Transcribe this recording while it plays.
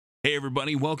Hey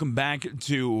everybody, welcome back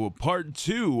to part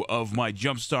 2 of my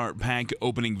Jumpstart Pack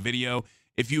opening video.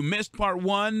 If you missed part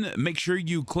 1, make sure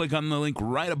you click on the link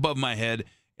right above my head.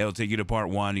 It'll take you to part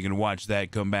 1. You can watch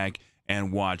that, come back,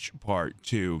 and watch part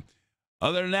 2.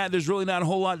 Other than that, there's really not a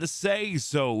whole lot to say,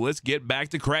 so let's get back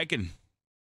to cracking.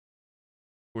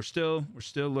 We're still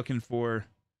looking for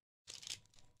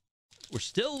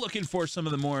some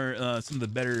of the more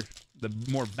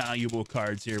valuable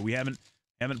cards here. We haven't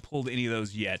pulled any of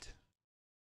those yet.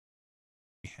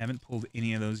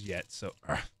 So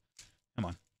come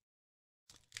on.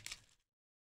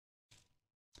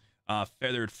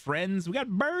 Feathered Friends. We got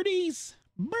birdies.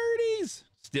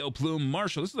 Steel Plume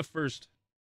Marshall. This is the first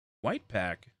white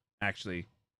pack, actually.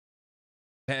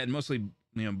 Had mostly,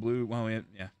 blue. Well, I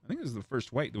think this is the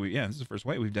first white this is the first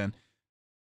white we've done.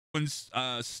 When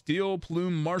Steel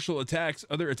Plume Marshall attacks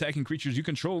other attacking creatures you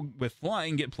control with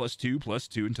flying, get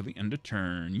 +2/+2 until the end of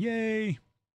turn. Yay!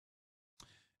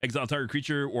 Exile target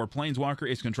creature or planeswalker.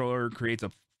 Its controller creates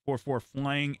a 4/4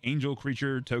 flying angel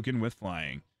creature token with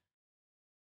flying.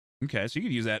 Okay, so you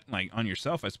could use that like on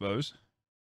yourself, I suppose.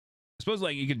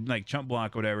 Like you could like chump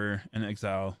block whatever and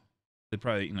exile. They'd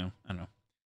probably, I don't know.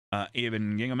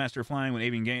 Aven Gaggle Master flying with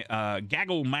Aven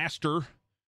Gaggle Master.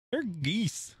 They're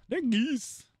geese. Like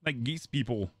geese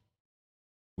people.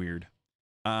 Weird.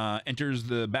 Enters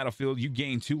the battlefield. You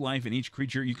gain 2 life in each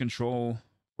creature you control,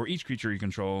 or each creature you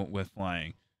control with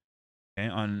flying. Okay,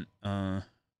 on an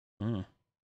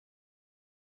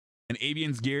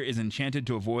avian's gear is enchanted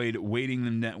to avoid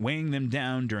weighing them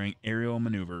down during aerial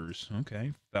maneuvers.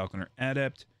 Okay. Falconer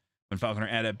Adept. When Falconer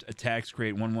Adept attacks,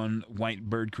 create 1/1 white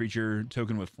bird creature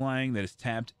token with flying that is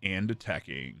tapped and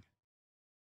attacking.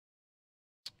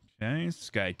 Okay,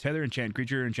 Sky Tether, enchanted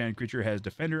creature has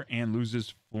defender and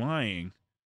loses flying.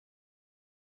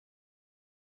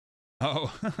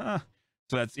 Oh,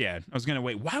 so that's, I was gonna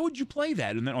wait. Why would you play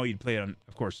that? And then, you'd play it on,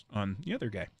 of course, on the other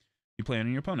guy. You play it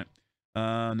on your opponent.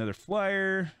 Another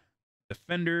flyer,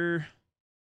 defender,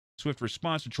 swift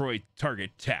response, destroy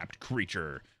target tapped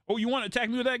creature. Oh, you want to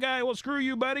attack me with that guy? Well, screw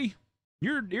you, buddy.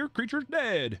 Your creature's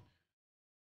dead.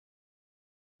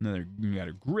 You got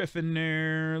a griffin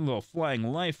there, little flying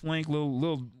lifelink,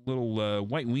 little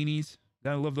white weenies.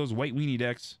 Gotta love those white weenie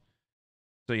decks.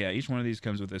 So yeah, each one of these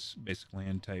comes with this basic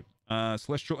land type.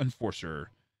 Celestial Enforcer.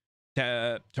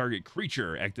 Target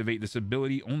creature. Activate this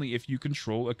ability only if you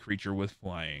control a creature with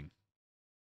flying.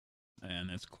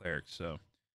 And that's cleric. So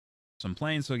some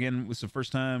planes. So again, this is the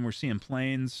first time we're seeing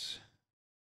planes.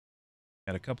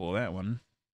 Got a couple of that one.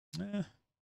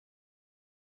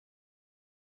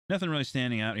 Nothing really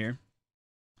standing out here.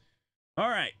 All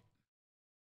right.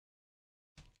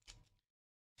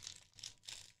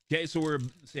 Okay, so we're,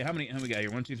 see how many we got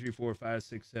here? 1, 2, 3, 4, 5,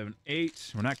 6, 7,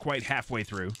 8. We're not quite halfway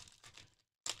through.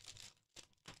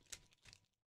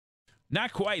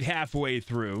 Not quite halfway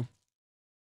through.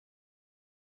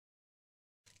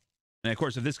 And of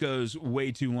course, if this goes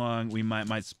way too long, we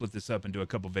might split this up into a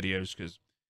couple videos, because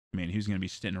I mean, who's going to be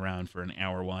sitting around for an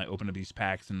hour while I open up these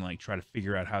packs and like try to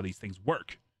figure out how these things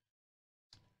work?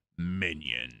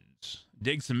 Minions.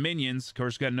 Dig some minions. Of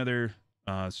course, got another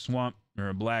swamp or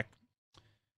a black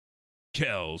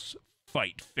Kells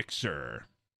Fight Fixer.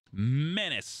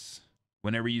 Menace.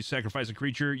 Whenever you sacrifice a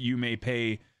creature, you may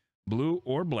pay blue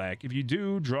or black. If you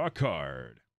do, draw a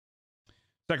card.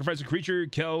 Sacrifice a creature,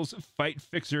 Kells Fight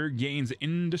Fixer gains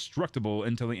indestructible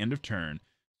until the end of turn.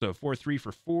 So 4/3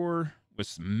 for 4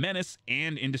 with Menace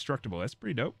and Indestructible. That's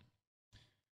pretty dope.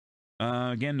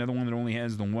 Again, another one that only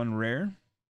has the 1 rare.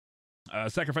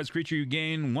 Sacrifice creature, you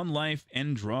gain 1 life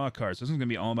and draw a card. So this is going to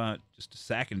be all about just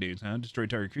sacking dudes, huh? Destroy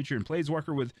target creature and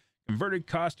planeswalker with converted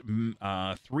cost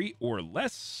 3 or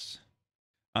less.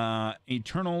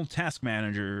 Eternal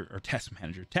Taskmaster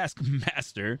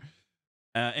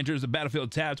enters the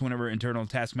battlefield tapped whenever Eternal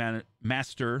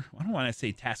Taskmaster. I don't want to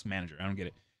say Task Manager. I don't get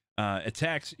it.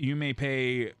 Attacks, you may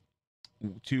pay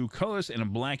 2 colors and a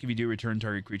black. If you do, return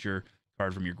target creature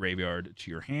card from your graveyard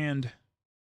to your hand.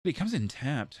 But it comes in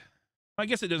tapped. I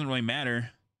guess it doesn't really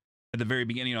matter at the very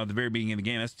beginning. At the very beginning of the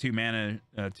game, that's 2 mana.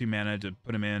 2 mana to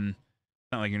put him in.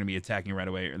 It's not like you're gonna be attacking right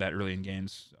away or that early in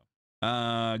games. So.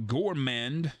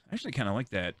 Gormand. I actually kind of like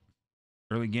that.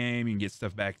 Early game, you can get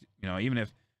stuff back. Even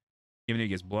if it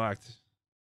gets blocked.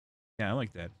 Yeah, I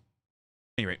like that.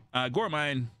 Anyway,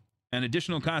 Gormand. An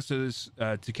additional cost to this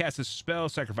to cast this spell.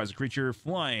 Sacrifice a creature.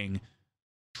 Flying.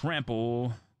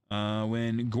 Trample.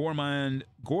 When Gormand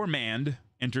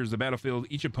enters the battlefield,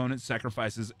 each opponent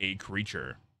sacrifices a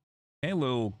creature. Okay,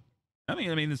 I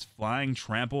mean, this flying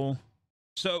trample.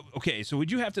 So, okay, so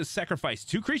would you have to sacrifice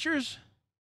 2 creatures?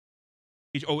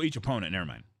 Each opponent, never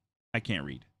mind. I can't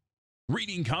read.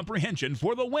 Reading comprehension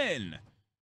for the win.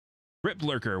 Crypt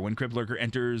Lurker. When Crypt Lurker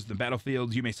enters the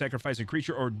battlefield, you may sacrifice a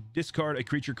creature or discard a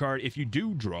creature card. If you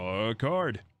do, draw a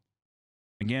card.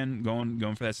 Again, going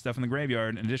for that stuff in the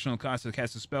graveyard. An additional cost to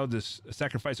cast a spell to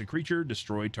sacrifice a creature,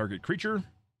 destroy target creature.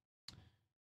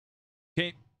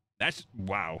 Okay, that's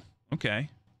wow. Okay,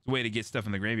 it's a way to get stuff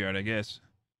in the graveyard, I guess.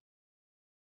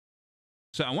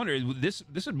 So I wonder, this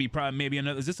would be probably maybe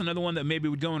another. Is this another one that maybe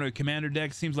would go into a commander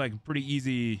deck? Seems like pretty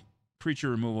easy creature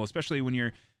removal, especially when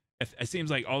you're. It seems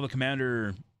like all the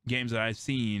commander games that I've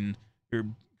seen, you're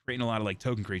creating a lot of like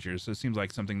token creatures. So it seems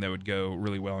like something that would go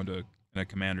really well into a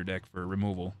commander deck for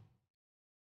removal.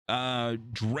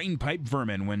 Drainpipe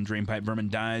Vermin. When Drainpipe Vermin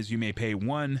dies, you may pay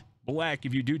 1 black.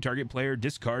 If you do, target player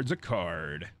discards a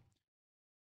card.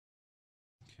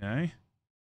 Okay.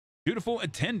 Dutiful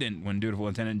Attendant. When Dutiful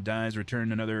Attendant dies,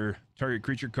 return another target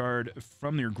creature card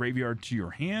from your graveyard to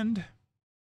your hand.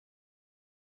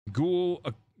 Ghoul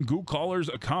Caller's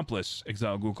Accomplice.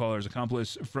 Exile Ghoul Caller's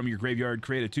Accomplice from your graveyard.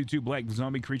 Create a 2/2 black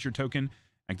zombie creature token.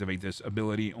 Activate this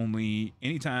ability only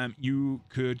anytime you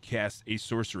could cast a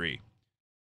sorcery.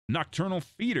 Nocturnal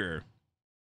Feeder.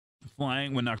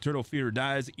 Flying. When Nocturnal Feeder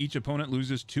dies, each opponent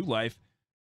loses 2 life,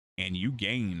 and you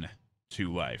gain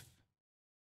 2 life.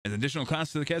 As additional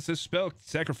cost to the cast this spell,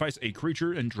 sacrifice a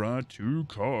creature and draw 2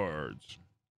 cards.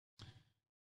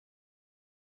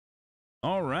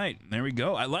 All right, there we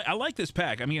go. I like this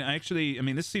pack. I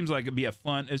mean, this seems like it'd be a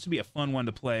fun. This would be a fun one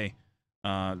to play.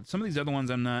 Some of these other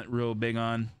ones I'm not real big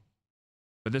on,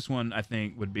 but this one I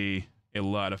think would be a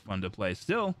lot of fun to play.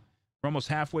 Still, we're almost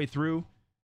halfway through.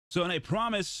 So, and I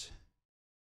promise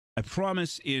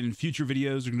in future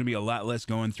videos, there's going to be a lot less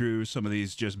going through some of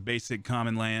these just basic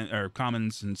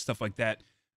commons and stuff like that.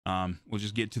 We'll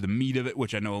just get to the meat of it,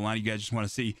 which I know a lot of you guys just want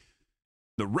to see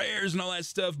the rares and all that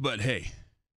stuff. But hey,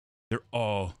 they're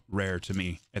all rare to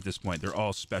me at this point. They're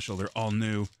all special. They're all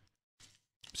new.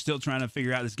 Still trying to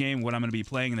figure out this game, what I'm going to be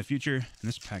playing in the future. And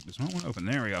this pack does not want to open.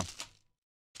 There we go.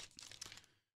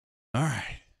 All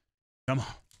right. Come on.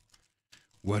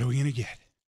 What are we going to get?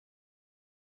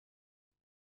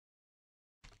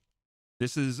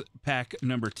 This is pack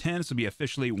number 10. This will be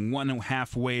officially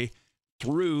halfway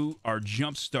through our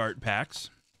Jumpstart packs.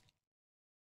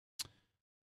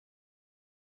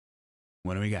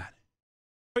 What do we got?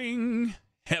 Bing!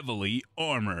 Heavily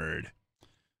Armored.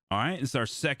 All right, it's our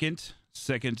second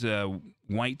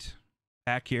white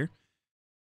pack here.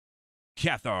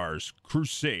 Cathar's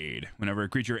Crusade. Whenever a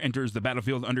creature enters the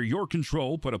battlefield under your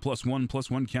control, put a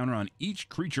 +1/+1 counter on each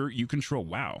creature you control.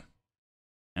 Wow.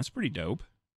 That's pretty dope.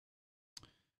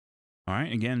 All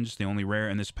right, again, just the only rare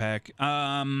in this pack.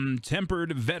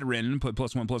 Tempered Veteran. Put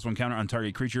 +1/+1 counter on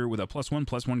target creature with a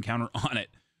 +1/+1 counter on it.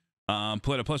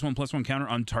 Put a +1/+1 counter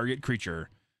on target creature.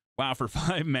 Wow, for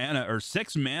 5 mana or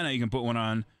 6 mana, you can put one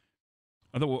on.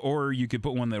 Or you could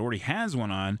put one that already has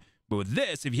one on. But with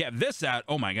this, if you have this out,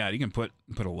 oh my god, you can put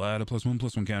a lot of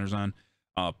 +1/+1 counters on.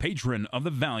 Patron of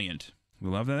the Valiant. We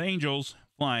love the angels.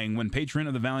 Flying. When Patron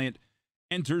of the Valiant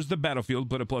enters the battlefield,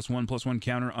 put a +1/+1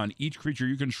 counter on each creature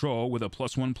you control with a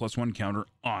 +1/+1 counter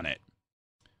on it.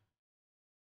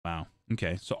 Wow.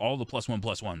 Okay, so all the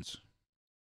 +1/+1s.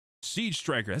 Siege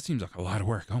Striker. That seems like a lot of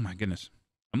work. Oh my goodness.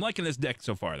 I'm liking this deck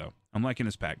so far, though. I'm liking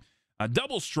this pack.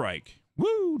 Double Strike.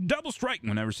 Woo! Double Strike.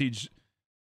 Whenever Siege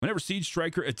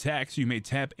Striker attacks, you may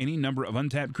tap any number of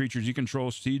untapped creatures you control.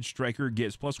 Siege Striker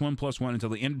gets +1/+1 until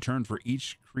the end of turn for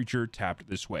each creature tapped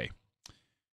this way.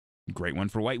 Great one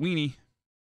for White Weenie.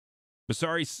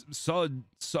 Basari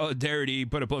Solidarity.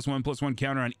 Put a +1/+1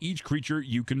 counter on each creature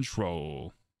you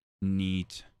control.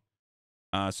 Neat.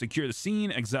 Secure the Scene.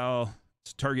 Exile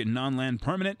target non-land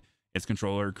permanent. Its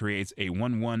controller creates a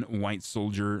 1/1 white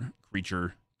soldier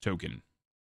creature token.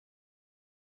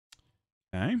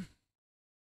 Okay.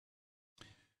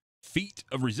 Feet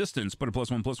of Resistance. Put a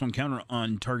 +1/+1 counter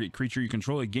on target creature you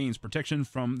control. It gains protection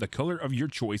from the color of your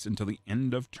choice until the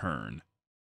end of turn.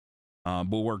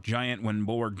 Bulwark Giant. When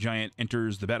Bulwark Giant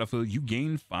enters the battlefield, you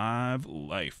gain 5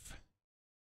 life.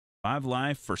 5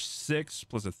 life for 6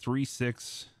 plus a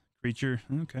 3/6 creature.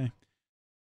 Okay.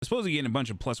 I suppose you get a bunch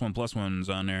of +1/+1s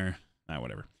on there.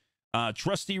 Whatever.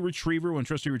 Trusty Retriever. When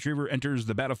Trusty Retriever enters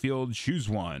the battlefield, choose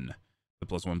one. The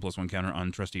 +1/+1 counter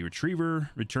on Trusty Retriever.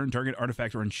 Return target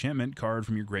artifact or enchantment card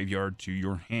from your graveyard to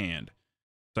your hand.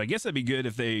 So I guess that'd be good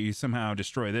if they somehow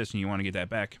destroy this and you want to get that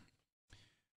back.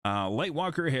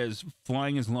 Lightwalker has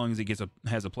flying as long as it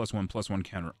has a +1/+1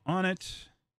 counter on it.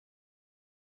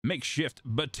 Makeshift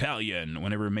Battalion.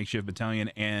 Whenever a Makeshift Battalion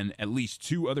and at least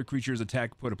 2 other creatures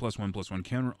attack, put a +1/+1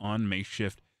 counter on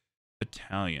Makeshift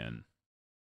Battalion.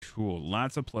 Cool.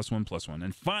 Lots of +1/+1.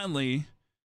 And finally,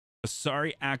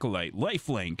 Basari Acolyte,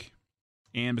 lifelink.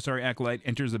 And Basari Acolyte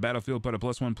enters the battlefield, put a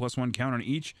 +1/+1 counter on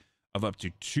each of up to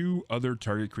 2 other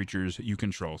target creatures you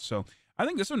control. So I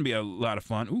think this one would be a lot of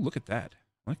fun. Ooh, look at that.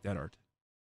 I like that art.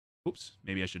 Oops,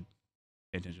 maybe I should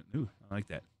pay attention. Ooh, I like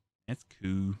that. That's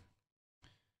cool.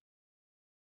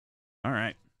 All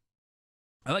right.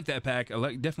 I like that pack. I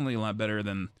like definitely a lot better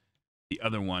than the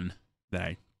other one that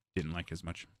I didn't like as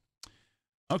much.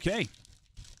 Okay.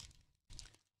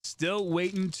 Still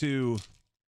waiting to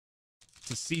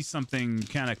see something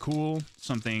kind of cool,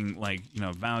 something like, you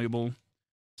know, valuable,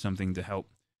 something to help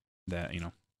that, you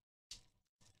know,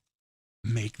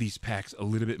 make these packs a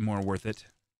little bit more worth it.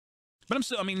 But I'm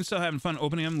still having fun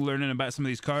opening them, learning about some of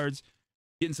these cards,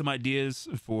 getting some ideas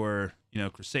for, you know,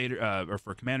 Crusader, or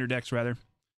for Commander decks rather.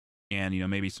 And, you know,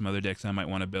 maybe some other decks I might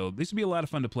want to build. These would be a lot of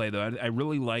fun to play though. I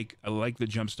really like the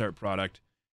Jumpstart product.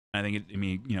 I think I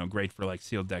mean, you know, great for like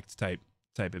sealed decks type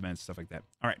events, stuff like that.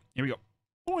 All right, here we go.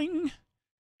 Boing.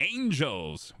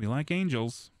 Angels. We like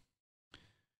angels.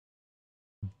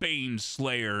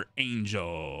 Baneslayer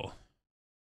Angel.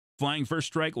 Flying first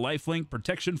strike, lifelink,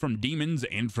 protection from demons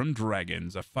and from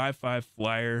dragons. A 5/5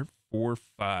 flyer,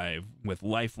 4/5 with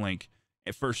lifelink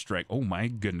at first strike. Oh my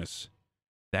goodness.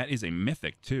 That is a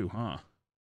mythic too, huh?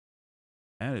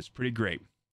 That is pretty great.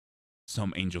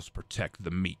 Some angels protect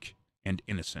the meek and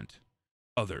innocent.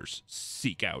 Others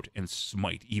seek out and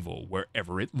smite evil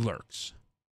wherever it lurks.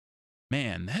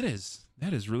 Man, that is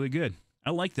really good.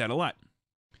 I like that a lot.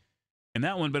 And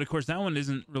that one, but of course that one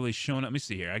isn't really showing up. Let me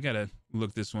see here. I gotta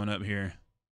look this one up here.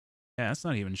 Yeah, that's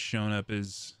not even showing up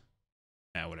as,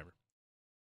 whatever.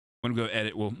 When we go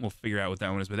edit, we'll figure out what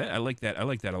that one is. But I like that. I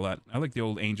like that a lot. I like the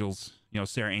old angels. You know,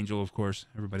 Sarah Angel, of course.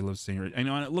 Everybody loves Sarah. I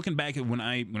know. Looking back at when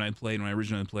I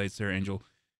originally played, Sarah Angel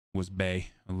was bae.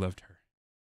 I loved her.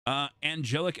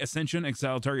 Angelic Ascension,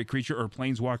 exile target creature or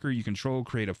planeswalker you control.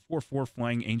 Create a 4/4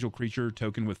 flying angel creature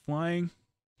token with flying.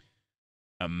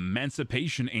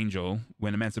 Emancipation Angel.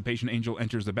 When Emancipation Angel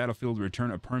enters the battlefield,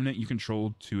 return a permanent you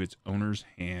control to its owner's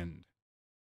hand.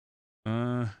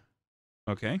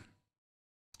 Okay.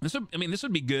 This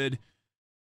would be good.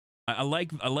 I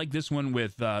like this one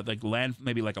with like land,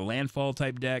 maybe like a landfall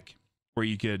type deck where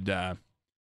you could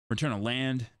return a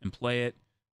land and play it.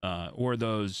 Or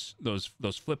those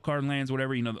flip card lands,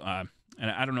 whatever, you know,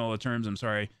 and I don't know all the terms, I'm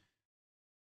sorry.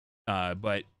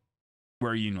 But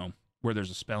where, you know, where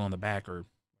there's a spell on the back or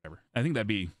whatever. I think that'd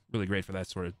be really great for that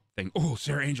sort of thing. Oh,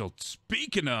 Sarah Angel.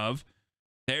 Speaking of,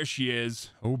 there she is.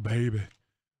 Oh, baby.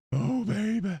 Oh,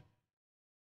 baby.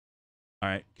 All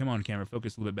right, come on, camera.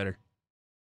 Focus a little bit better.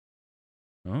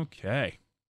 Okay.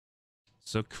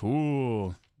 So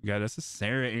cool. We got us a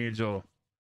Sarah Angel.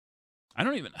 I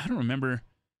don't remember.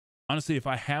 Honestly, if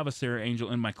I have a Sarah Angel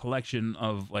in my collection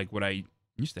of like what I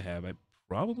used to have, I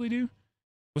probably do.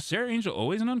 Was Sarah Angel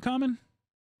always an uncommon?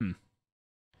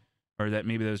 Or that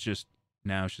maybe that was just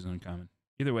now she's uncommon.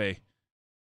 Either way,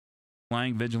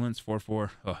 Flying Vigilance 4/4.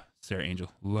 Oh, Sarah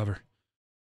Angel, love her.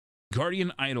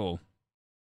 Guardian Idol.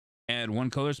 Add 1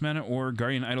 colorless mana, or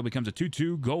Guardian Idol becomes a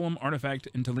 2/2 golem artifact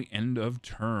until the end of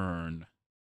turn.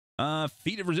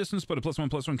 Feat of Resistance, put a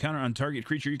 +1/+1 counter on target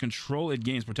creature you control. It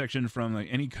gains protection from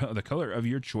the color of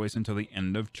your choice until the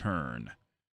end of turn.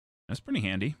 That's pretty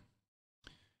handy.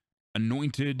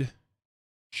 Anointed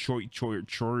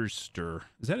Chorister.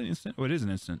 Is that an instant? Oh, it is an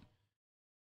instant.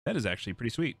 That is actually pretty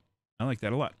sweet. I like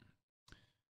that a lot.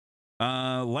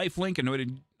 Lifelink,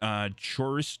 Anointed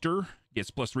Chorister gets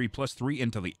 +3/+3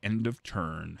 until the end of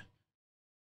turn.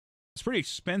 It's pretty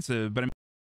expensive, but I mean,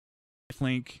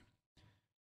 lifelink.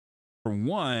 For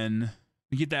 1,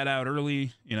 you get that out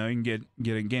early, you know, you can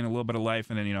gain a little bit of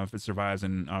life, and then, you know, if it survives,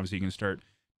 and obviously you can start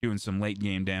doing some late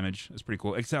game damage. That's pretty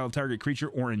cool. Exile target creature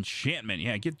or enchantment.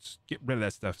 Yeah, get rid of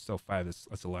that stuff. Still 5.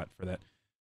 That's a lot for that.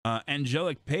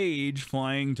 Angelic Page,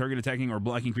 flying, target attacking or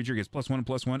blocking creature gets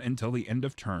 +1/+1 until the end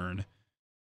of turn.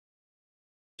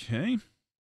 Okay.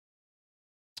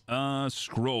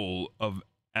 Scroll of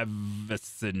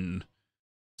Avacyn.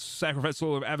 Sacrifice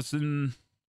Soul of Avacyn.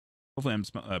 Hopefully I'm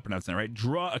pronouncing that right.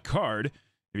 Draw a card.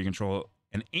 If you control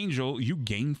an angel, you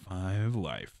gain 5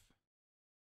 life.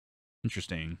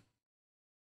 Interesting.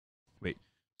 Wait,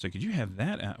 so could you have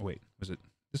that? Wait, was it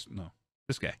this? No,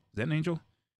 this guy. Is that an angel?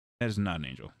 That is not an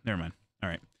angel. Never mind. All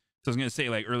right. So I was going to say,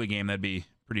 like, early game, that'd be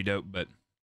pretty dope, but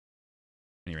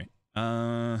anyway.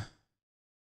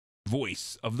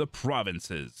 Voice of the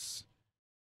Provinces.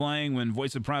 Flying, when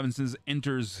Voice of Provinces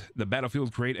enters the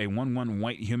battlefield, create a 1/1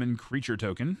 white human creature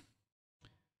token.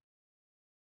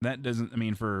 That doesn't, I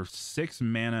mean, for 6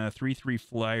 mana, 3/3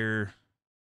 flyer,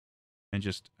 and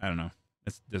just, I don't know.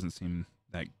 That doesn't seem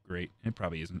that great. It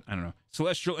probably isn't. I don't know.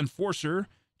 Celestial Enforcer.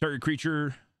 Target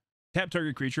creature, tap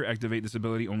target creature, activate this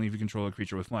ability only if you control a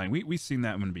creature with flying. We've seen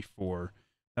that one before.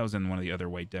 That was in one of the other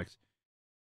white decks.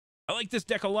 I like this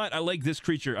deck a lot. I like this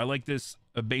creature. I like this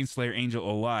Baneslayer Angel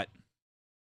a lot.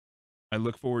 I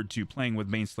look forward to playing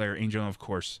with Baneslayer Angel, and of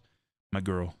course, my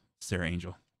girl, Sarah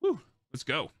Angel. Woo, let's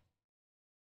go.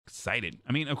 Excited.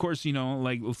 I mean, of course, you know,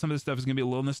 like some of this stuff is going to be a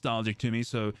little nostalgic to me,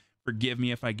 so forgive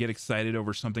me if I get excited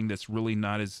over something that's really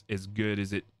not as good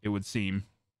as it would seem.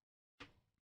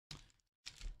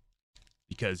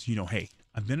 Because, you know, hey,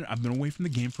 I've been away from the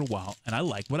game for a while, and I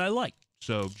like what I like.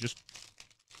 So just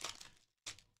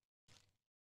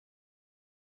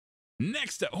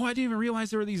next up, oh, I didn't even realize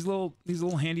there were these little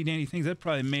handy dandy things. That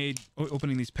probably made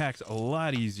opening these packs a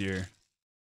lot easier.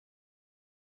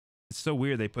 It's so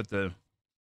weird they put the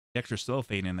extra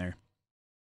sulfate in there.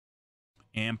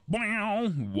 And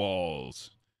wow,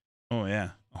 walls. Oh yeah,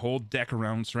 a whole deck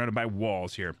around surrounded by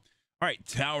walls here. All right,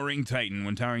 Towering Titan.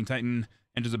 When Towering Titan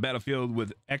enters a battlefield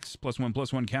with X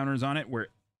 +1/+1 counters on it, where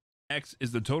X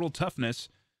is the total toughness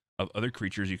of other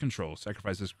creatures you control.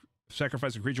 Sacrifice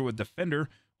a creature with Defender.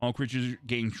 All creatures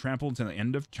gain trampled to the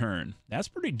end of turn. That's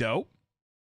pretty dope.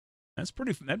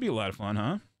 That'd be a lot of fun,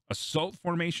 huh? Assault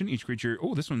formation. Each creature.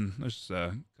 Oh, this one. There's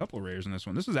a couple of rares in this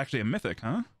one. This is actually a mythic,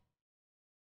 huh?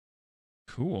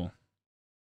 Cool.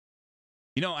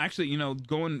 You know, actually, you know,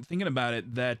 thinking about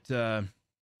it, that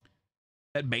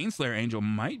Baneslayer Angel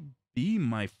might be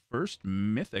my first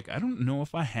mythic. I don't know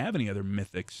if I have any other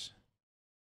mythics.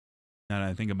 Now that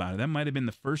I think about it, that might have been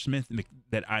the first mythic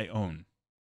that I own,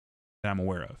 that I'm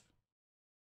aware of.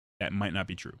 That might not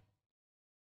be true.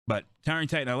 But Towering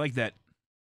Titan, I like that.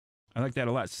 I like that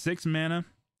a lot. 6 mana.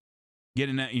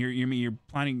 Getting that, you're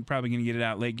probably going to get it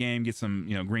out late game. Get some,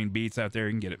 you know, green beats out there.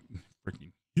 You can get it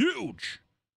freaking huge.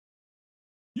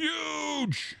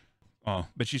 Huge. Oh,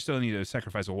 but you still need to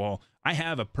sacrifice a wall. I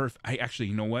actually,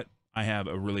 you know what? I have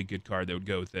a really good card that would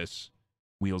go with this.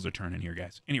 Wheels are turning here,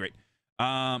 guys. Any rate,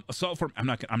 assault form. I'm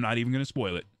not even going to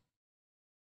spoil it.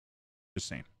 Just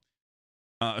saying.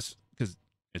 Because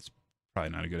it's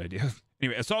probably not a good idea.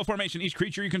 Anyway, assault formation. Each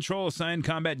creature you control assign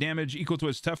combat damage equal to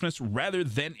its toughness rather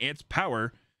than its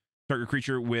power. Target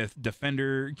creature with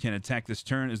Defender can attack this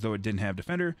turn as though it didn't have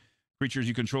Defender. Creatures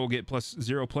you control get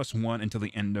 +0/+1 until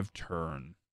the end of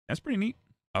turn. That's pretty neat.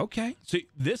 Okay, so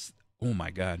this. Oh my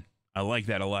god, I like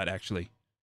that a lot, actually.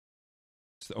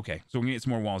 Okay, so we're gonna get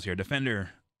some more walls here.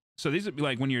 Defender. So these would be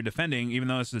like when you're defending, even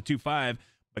though this is a 2/5.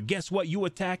 But guess what? You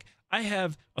attack. I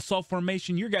have assault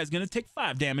formation. Your guy's gonna take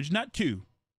 5 damage, not 2.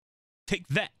 Take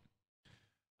that.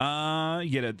 You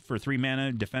get it for 3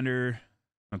 mana. Defender.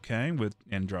 Okay,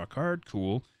 and draw a card.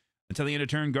 Cool. Until the end of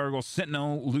turn, Gargoyle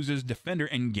Sentinel loses Defender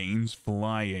and gains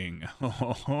Flying.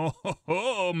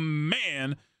 Oh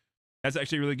man, that's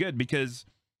actually really good because,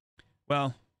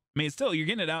 well, I mean, it's still, you're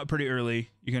getting it out pretty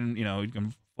early. You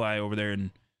can fly over there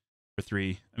and for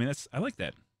 3. I mean, I like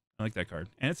that. I like that card,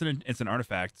 and it's an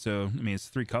artifact, so I mean, it's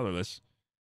 3 colorless.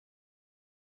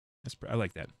 I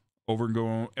like that.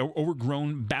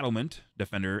 Overgrown Battlement.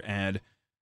 Defender. Add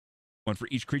 1 for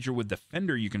each creature with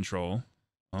Defender you control.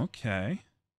 Okay.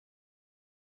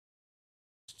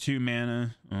 2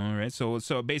 mana. All right. So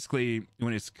basically,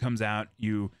 when it comes out,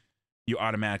 you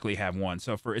automatically have 1.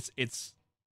 So for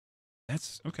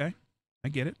that's okay. I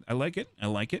get it. I like it. I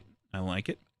like it. I like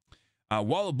it.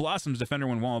 Wall of Blossoms. Defender.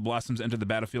 When Wall of Blossoms enter the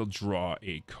battlefield, draw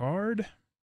a card.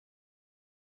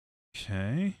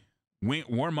 Okay.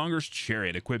 Warmonger's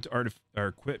Chariot. Equipped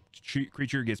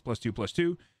creature gets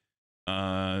 +2/+2.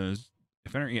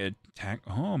 Defender attack.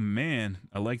 Oh man,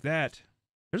 I like that.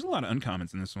 There's a lot of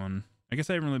uncommons in this one. I guess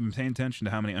I haven't really been paying attention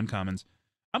to how many uncommons.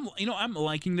 I'm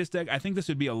liking this deck. I think this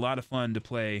would be a lot of fun to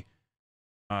play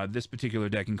this particular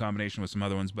deck in combination with some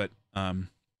other ones, but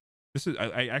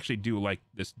I actually do like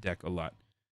this deck a lot.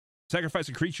 Sacrifice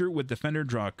a creature with Defender,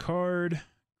 draw a card.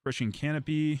 Crushing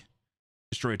Canopy.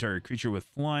 Destroy a target creature with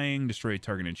Flying. Destroy a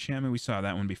target enchantment. We saw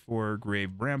that one before.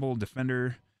 Grave Bramble.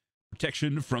 Defender.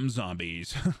 Protection from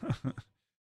zombies.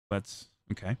 That's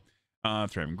okay.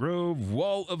 Thriving Grove.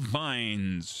 Wall of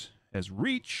Vines. Has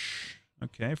reach.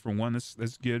 Okay, for 1,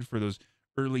 that's good for those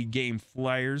early game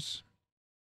flyers.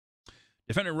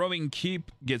 Defender Roving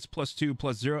Keep gets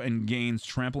 +2/+0 and gains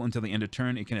trample until the end of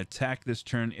turn. It can attack this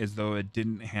turn as though it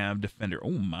didn't have Defender.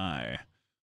 Oh my.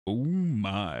 Oh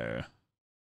my.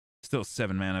 Still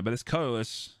 7 mana, but it's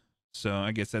colorless, so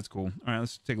I guess that's cool. All right,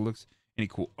 let's take a look. Any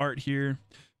cool art here?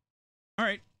 All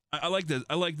right, I like this.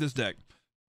 I like this deck.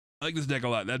 I like this deck a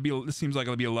lot. This seems like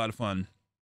it'll be a lot of fun.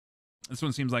 This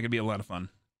one seems like it'd be a lot of fun.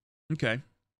 Okay.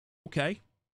 I'm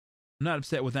not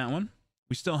upset with that one.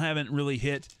 We still haven't really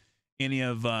hit any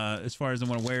of as far as I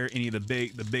want to wear any of the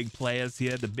big players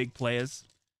here, the big players.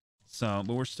 So,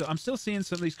 but I'm still seeing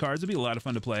some of these cards. It'll be a lot of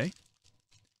fun to play.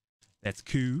 That's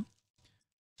cool.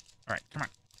 All right, come on.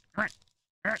 All right.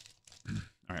 All right.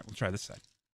 All right, we'll try this side.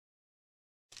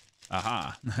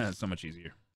 Aha. So much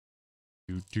easier.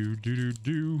 All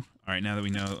right, now that we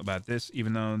know about this,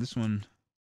 even though this one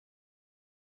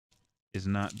is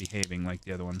not behaving like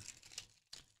the other one.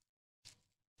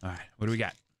 All right, what do we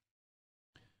got?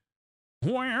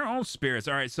 Wow, spirits.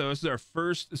 All right, so this is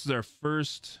our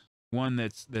first one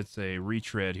that's a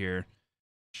retread here.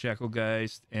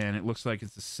 Shacklegeist, and it looks like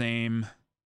it's the same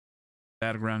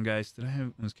Battleground Geist. Did I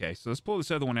have? Okay, so let's pull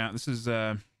this other one out. This is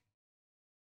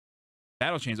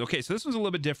Battle Chains. Okay, so this one's a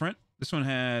little bit different. This one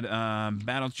had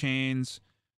Battle Chains.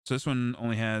 So this one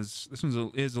only has,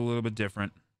 is a little bit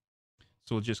different.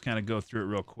 So we'll just kind of go through it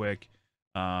real quick.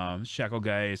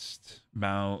 Shacklegeist,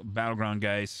 Battleground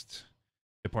Geist,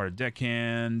 a part of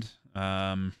Deckhand.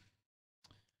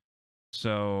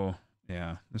 So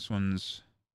yeah, this one's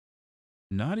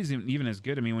not even as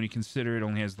good. I mean, when you consider it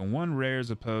only has the 1 rare as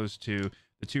opposed to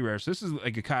the 2 rares. So this is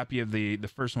like a copy of the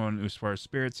first one as far as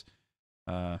spirits.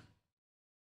 So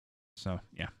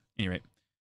yeah, anyway, a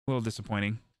little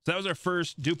disappointing. So that was our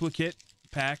first duplicate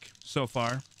pack so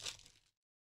far.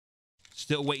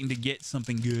 Still waiting to get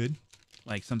something good,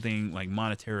 like something like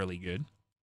monetarily good.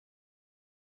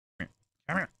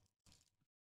 Come here.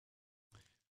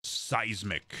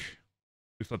 Seismic.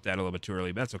 We flipped that a little bit too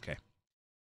early, but that's okay.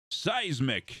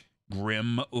 Seismic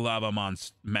Grim Lava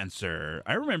Mancer.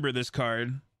 I remember this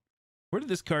card. Where did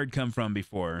this card come from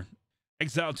before?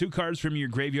 Exile 2 cards from your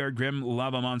graveyard. Grim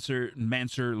Lava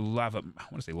Mancer Lava. I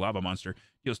want to say Lava Monster.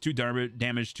 Deals 2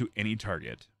 damage to any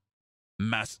target.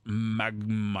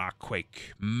 Magma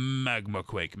Quake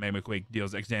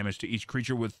deals X damage to each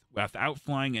creature without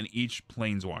flying and each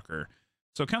planeswalker.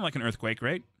 So kind of like an earthquake,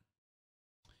 right?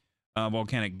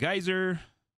 Volcanic Geyser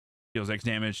deals X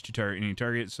damage to any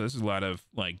target. So this is a lot of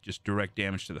like just direct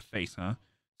damage to the face, huh?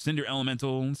 Cinder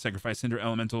Elemental, sacrifice Cinder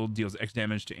Elemental, deals X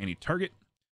damage to any target.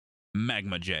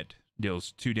 Magma Jet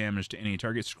deals 2 damage to any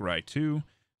target. Scry 2.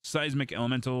 Seismic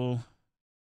Elemental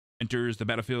enters the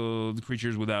battlefield.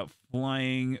 Creatures without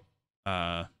flying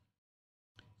can't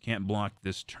block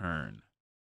this turn.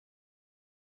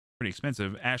 Pretty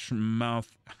expensive.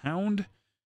 Ashmouth Hound.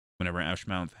 Whenever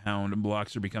Ashmouth Hound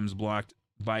blocks or becomes blocked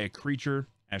by a creature,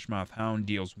 Ashmouth Hound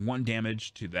deals 1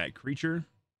 damage to that creature.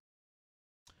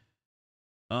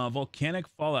 Volcanic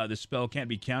Fallout. This spell can't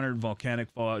be countered. Volcanic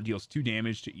Fallout deals 2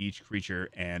 damage to each creature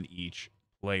and each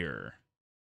player.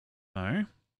 All right.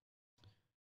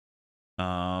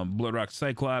 Bloodrock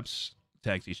Cyclops.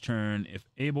 Attacks each turn if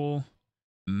able.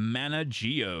 Mana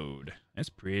Geode. That's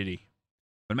pretty.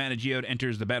 When Mana Geode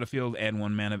enters the battlefield, add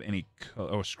 1 mana of any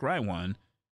color. Or scry 1.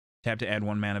 Tap to add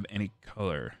 1 mana of any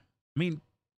color. I mean,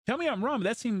 tell me I'm wrong, but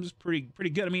that seems pretty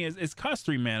good. I mean, it's cost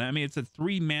 3 mana. I mean, it's a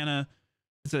 3 mana.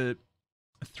 It's a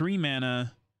 3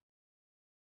 mana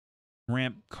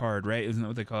ramp card, right? Isn't that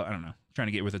what they call it? I don't know. I'm trying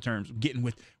to get with the terms. I'm getting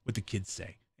with what the kids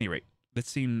say. Anyway, that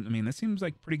seems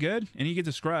like pretty good. And you get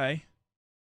to scry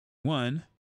 1.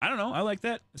 I don't know. I like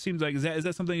that. It seems like, is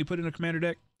that something you put in a commander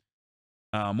deck?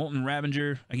 Molten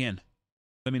Ravager. Again,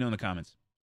 let me know in the comments.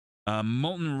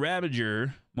 Molten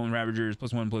Ravager is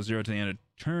 +1/+0 to the end of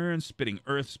turn. Spitting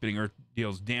Earth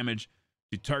deals damage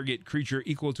to target creature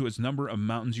equal to its number of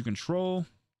mountains you control.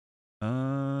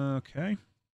 Okay.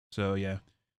 So yeah,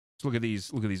 let's look at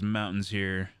these mountains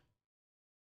here.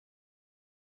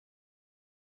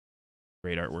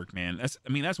 Great artwork, man.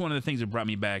 That's one of the things that brought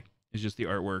me back is just the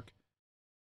artwork.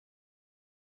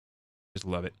 Just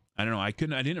love it. I don't know. I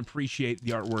didn't appreciate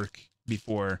the artwork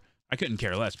before. I couldn't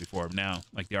care less before. But now,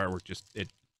 like the artwork,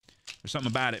 there's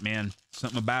something about it, man.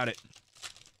 Something about it.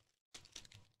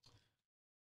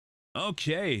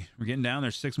 Okay, we're getting down.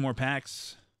 There's 6 more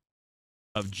packs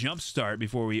of Jumpstart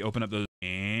before we open up those.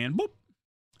 And boop,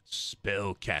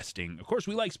 spell casting. Of course,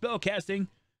 we like spell casting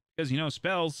because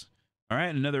spells. All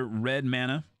right, another red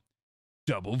mana.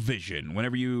 Double Vision.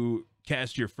 Whenever you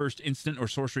cast your first instant or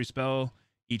sorcery spell,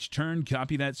 each turn,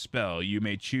 copy that spell. You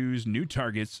may choose new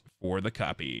targets for the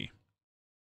copy.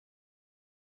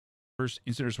 First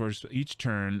instant or sorcery spell each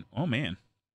turn. Oh man,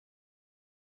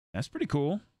 that's pretty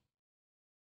cool.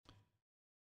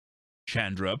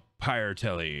 Chandra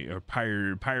Pyrtelli or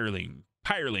Pyreling.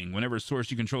 Whenever a source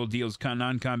you control deals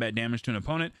non-combat damage to an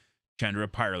opponent, Chandra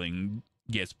Pyreling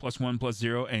gets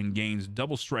 +1/+0 and gains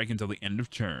double strike until the end of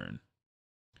turn.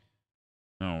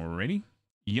 Alrighty.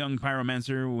 Young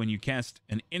Pyromancer. When you cast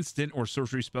an instant or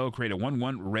sorcery spell, create a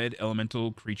 1/1 red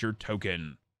elemental creature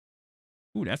token.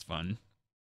 Ooh, that's fun.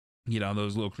 Get all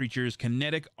those little creatures.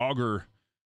 Kinetic Augur.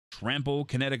 Trample.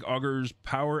 Kinetic Augur's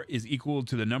power is equal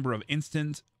to the number of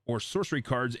instant or sorcery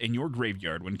cards in your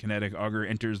graveyard. When Kinetic Augur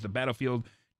enters the battlefield,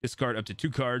 discard up to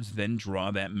 2 cards, then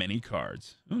draw that many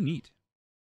cards. Oh, neat.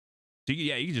 So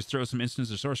yeah, you can just throw some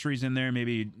instants or sorceries in there.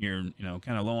 Maybe you're,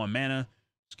 kind of low on mana.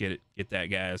 Just get that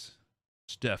guy's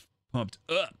stuff pumped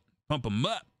up. Pump them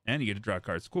up. And you get to draw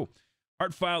cards. Cool.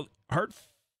 Heartfire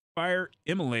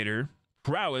Immolator.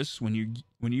 Prowess. When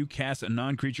you cast a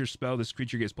non-creature spell, this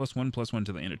creature gets +1/+1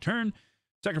 to the end of turn.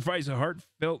 Sacrifice a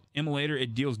Heartfelt Immolator.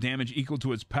 It deals damage equal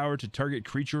to its power to target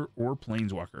creature or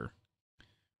planeswalker.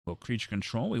 Little creature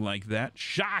control. We like that.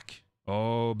 Shock.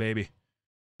 Oh, baby. Look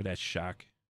at that shock.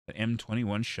 The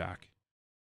M21 shock.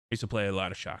 I used to play a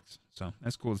lot of shocks, so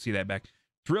that's cool to see that back.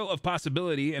 Thrill of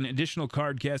Possibility. An additional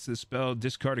card cast to the spell.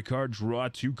 Discard a card. Draw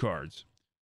 2 cards.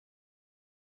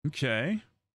 Okay.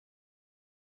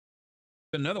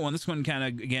 Another one. This one kind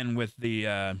of, again, with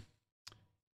the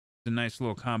nice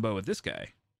little combo with this guy.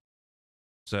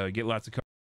 So you get lots of cards.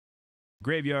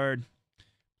 Graveyard.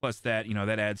 Plus that,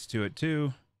 that adds to it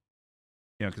too.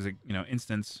 Because,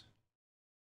 instants.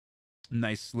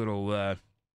 Nice little,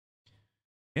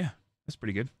 yeah, that's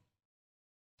pretty good.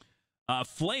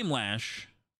 Flame Lash.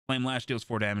 Flame Lash deals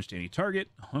 4 damage to any target.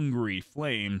 Hungry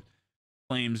Flame.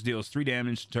 Flames deals 3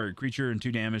 damage to target creature and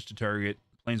 2 damage to target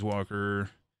planeswalker.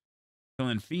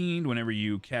 Killing Fiend. Whenever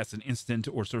you cast an instant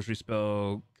or sorcery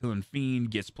spell, Killing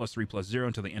Fiend gets +3/+0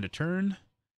 until the end of turn.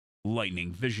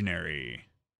 Lightning Visionary.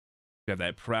 You have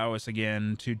that Prowess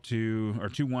again. 2/2 or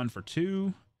 2/1 for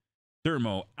 2.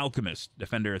 Thermo Alchemist.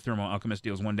 Defender Thermo Alchemist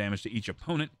deals 1 damage to each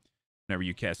opponent. Whenever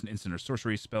you cast an instant or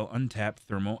sorcery spell, untap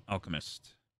Thermo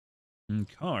Alchemist.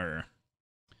 Car.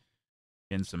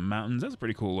 And some mountains. That's a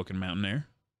pretty cool looking mountain there.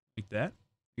 Like that.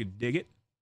 You could dig it.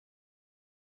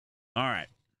 All right.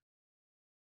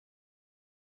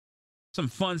 Some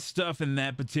fun stuff in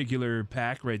that particular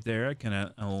pack right there.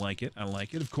 I like it. I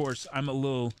like it. Of course, I'm a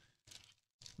little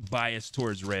biased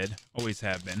towards red. Always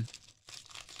have been.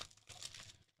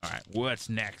 All right, what's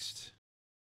next?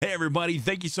 Hey everybody,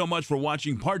 thank you so much for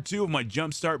watching part 2 of my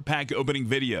Jumpstart pack opening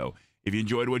video. If you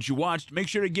enjoyed what you watched, make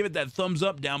sure to give it that thumbs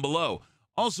up down below.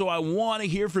 Also, I want to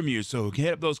hear from you, so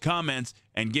hit up those comments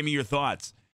and give me your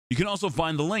thoughts. You can also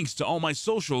find the links to all my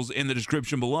socials in the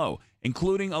description below,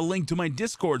 including a link to my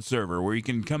Discord server where you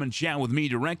can come and chat with me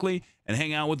directly and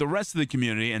hang out with the rest of the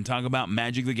community and talk about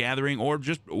Magic the Gathering or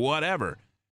just whatever.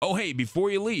 Oh, hey,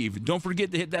 before you leave, don't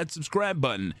forget to hit that subscribe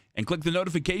button and click the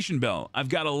notification bell. I've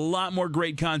got a lot more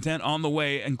great content on the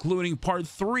way, including part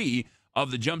 3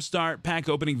 of the Jumpstart pack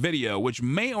opening video, which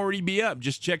may already be up.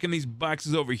 Just checking these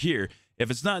boxes over here.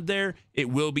 If it's not there, it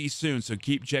will be soon, so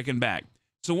keep checking back.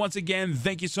 So once again,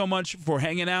 thank you so much for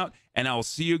hanging out, and I'll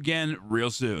see you again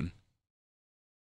real soon.